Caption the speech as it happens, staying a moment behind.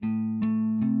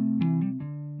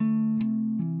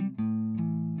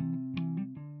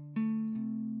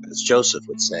As Joseph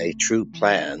would say, true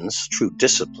plans, true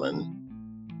discipline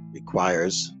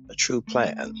requires a true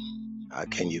plan. How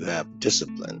can you have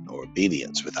discipline or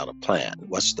obedience without a plan?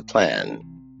 What's the plan?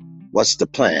 What's the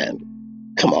plan?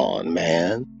 Come on,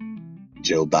 man.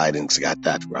 Joe Biden's got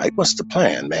that right. What's the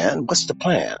plan, man? What's the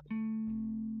plan?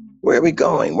 Where are we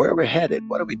going? Where are we headed?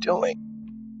 What are we doing?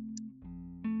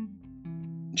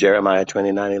 Jeremiah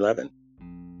 29:11.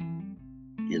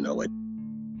 You know it,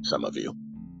 some of you.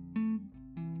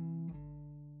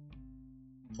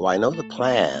 For I know the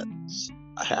plans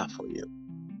I have for you,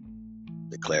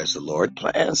 declares the Lord,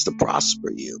 plans to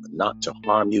prosper you, but not to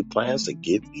harm you, plans to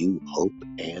give you hope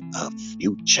and a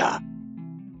future.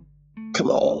 Come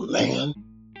on, man.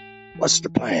 What's the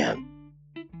plan?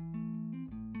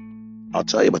 I'll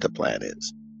tell you what the plan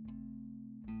is.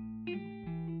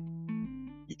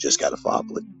 You just got to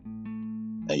follow it,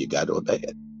 and you got to obey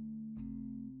it.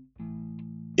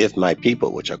 If my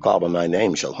people, which are called by my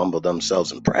name, shall humble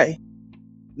themselves and pray,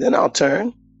 then I'll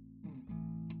turn.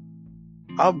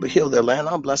 I'll heal their land.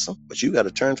 I'll bless them. But you got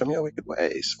to turn from your wicked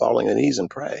ways, fall on your knees and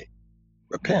pray.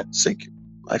 Repent, seek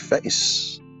my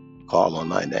face, call on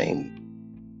my name.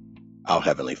 Our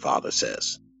Heavenly Father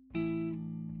says,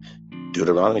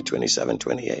 Deuteronomy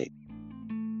 27:28.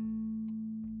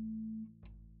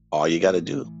 All you got to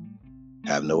do,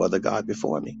 have no other God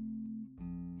before me.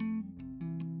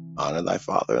 Honor thy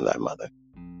father and thy mother.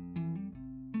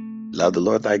 Love the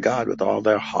Lord thy God with all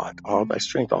their heart, all thy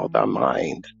strength, all thy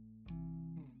mind.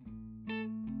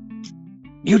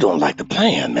 You don't like the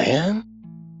plan, man.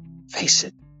 Face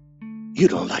it. You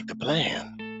don't like the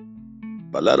plan.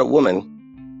 But let a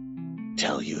woman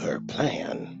tell you her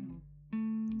plan.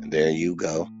 And there you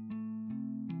go.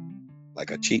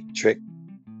 Like a cheap trick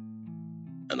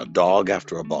and a dog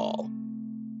after a ball.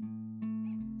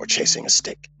 Or chasing a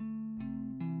stick.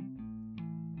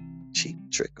 Cheap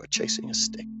trick or chasing a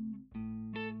stick.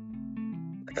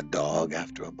 Like a dog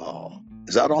after a ball.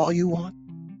 Is that all you want?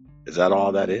 Is that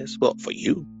all that is? Well, for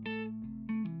you.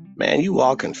 Man, you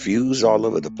all confused all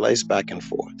over the place, back and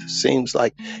forth. Seems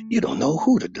like you don't know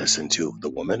who to listen to, the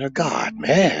woman or God.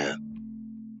 Man,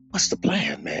 what's the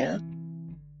plan,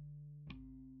 man?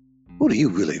 Who do you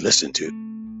really listen to?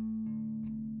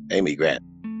 Amy Grant.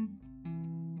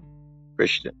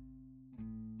 Christian.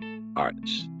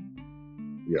 Artist.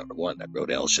 You're the one that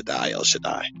wrote El Shaddai, El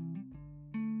Shaddai.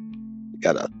 You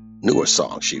got a newer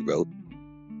song she wrote.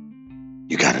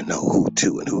 You got to know who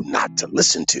to and who not to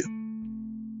listen to.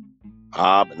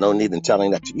 But no need in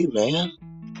telling that to you, man.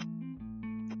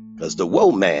 Because the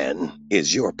woe man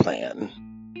is your plan.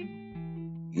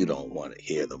 You don't want to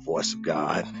hear the voice of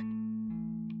God.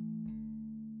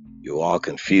 You're all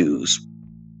confused,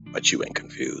 but you ain't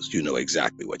confused. You know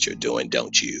exactly what you're doing,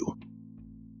 don't you?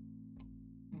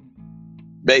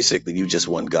 Basically, you just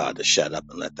want God to shut up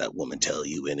and let that woman tell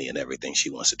you any and everything she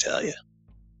wants to tell you.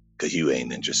 Because you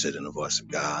ain't interested in the voice of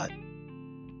God.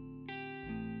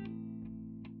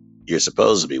 You're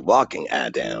supposed to be walking,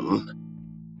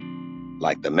 Adam,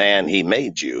 like the man he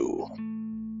made you,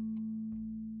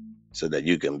 so that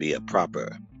you can be a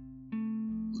proper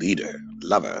leader,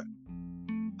 lover,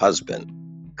 husband,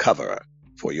 coverer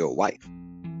for your wife,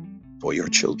 for your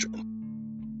children.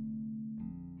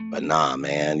 But nah,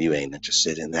 man, you ain't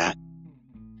interested in that.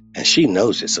 And she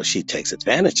knows it, so she takes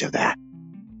advantage of that.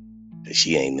 And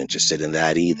she ain't interested in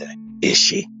that either, is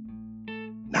she?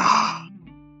 Nah.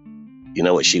 You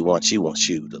know what she wants? She wants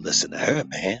you to listen to her,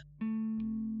 man.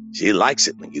 She likes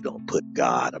it when you don't put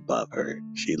God above her.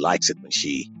 She likes it when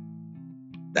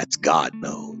that's God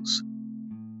knows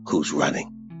who's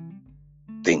running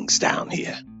things down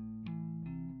here.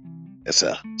 It's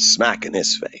a smack in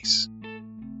his face.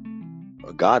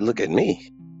 Well, God, look at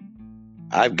me.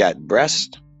 I've got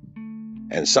breast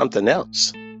and something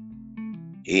else.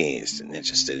 He ain't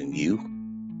interested in you.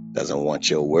 Doesn't want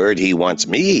your word. He wants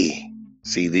me.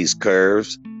 See these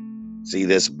curves? See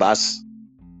this bus?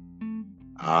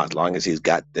 As long as he's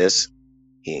got this,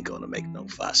 he ain't gonna make no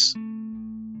fuss.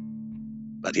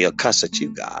 But he'll cuss at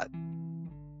you, God.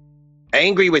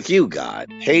 Angry with you,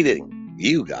 God. Hating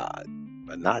you, God.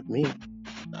 But not me.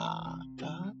 Nah,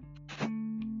 God.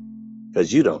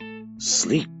 Because you don't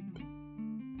sleep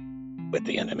with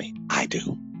the enemy. I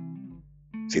do.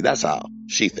 See, that's how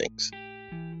she thinks.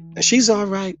 And she's all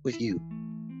right with you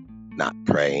not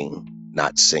praying,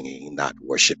 not singing, not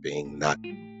worshiping, not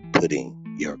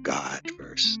putting your God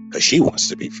first. Because she wants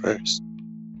to be first.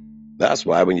 That's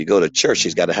why when you go to church,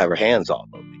 she's got to have her hands all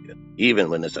over you. Even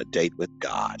when it's a date with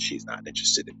God, she's not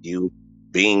interested in you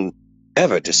being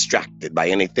ever distracted by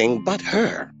anything but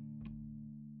her.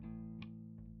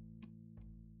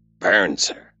 Burns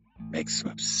her, makes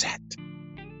her upset.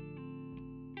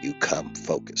 you come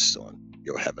focused on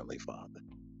your Heavenly Father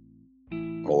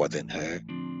more than her.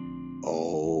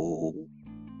 Oh,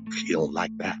 she don't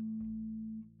like that.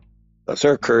 Because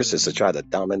her curse is to try to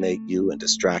dominate you and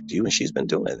distract you, and she's been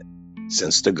doing it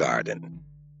since the garden.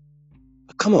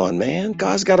 But come on, man.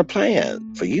 God's got a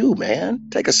plan for you, man.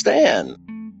 Take a stand.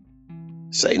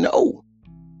 Say no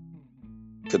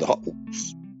to the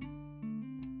holes.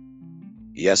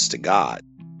 Yes to God,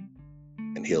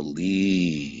 and He'll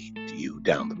lead you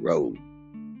down the road,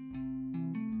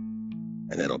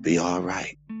 and it'll be all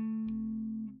right.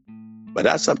 But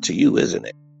that's up to you, isn't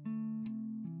it?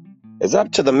 It's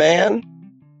up to the man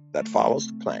that follows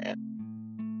the plan,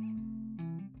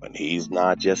 when he's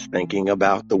not just thinking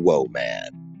about the woe man.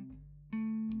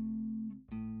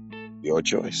 Your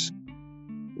choice.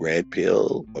 Red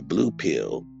pill or blue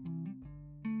pill,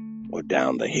 or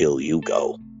down the hill you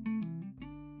go.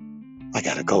 I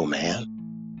gotta go,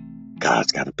 man.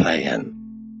 God's got a plan.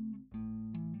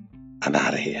 I'm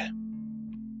out of here.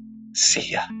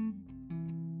 See ya.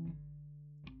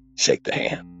 Shake the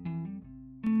hand.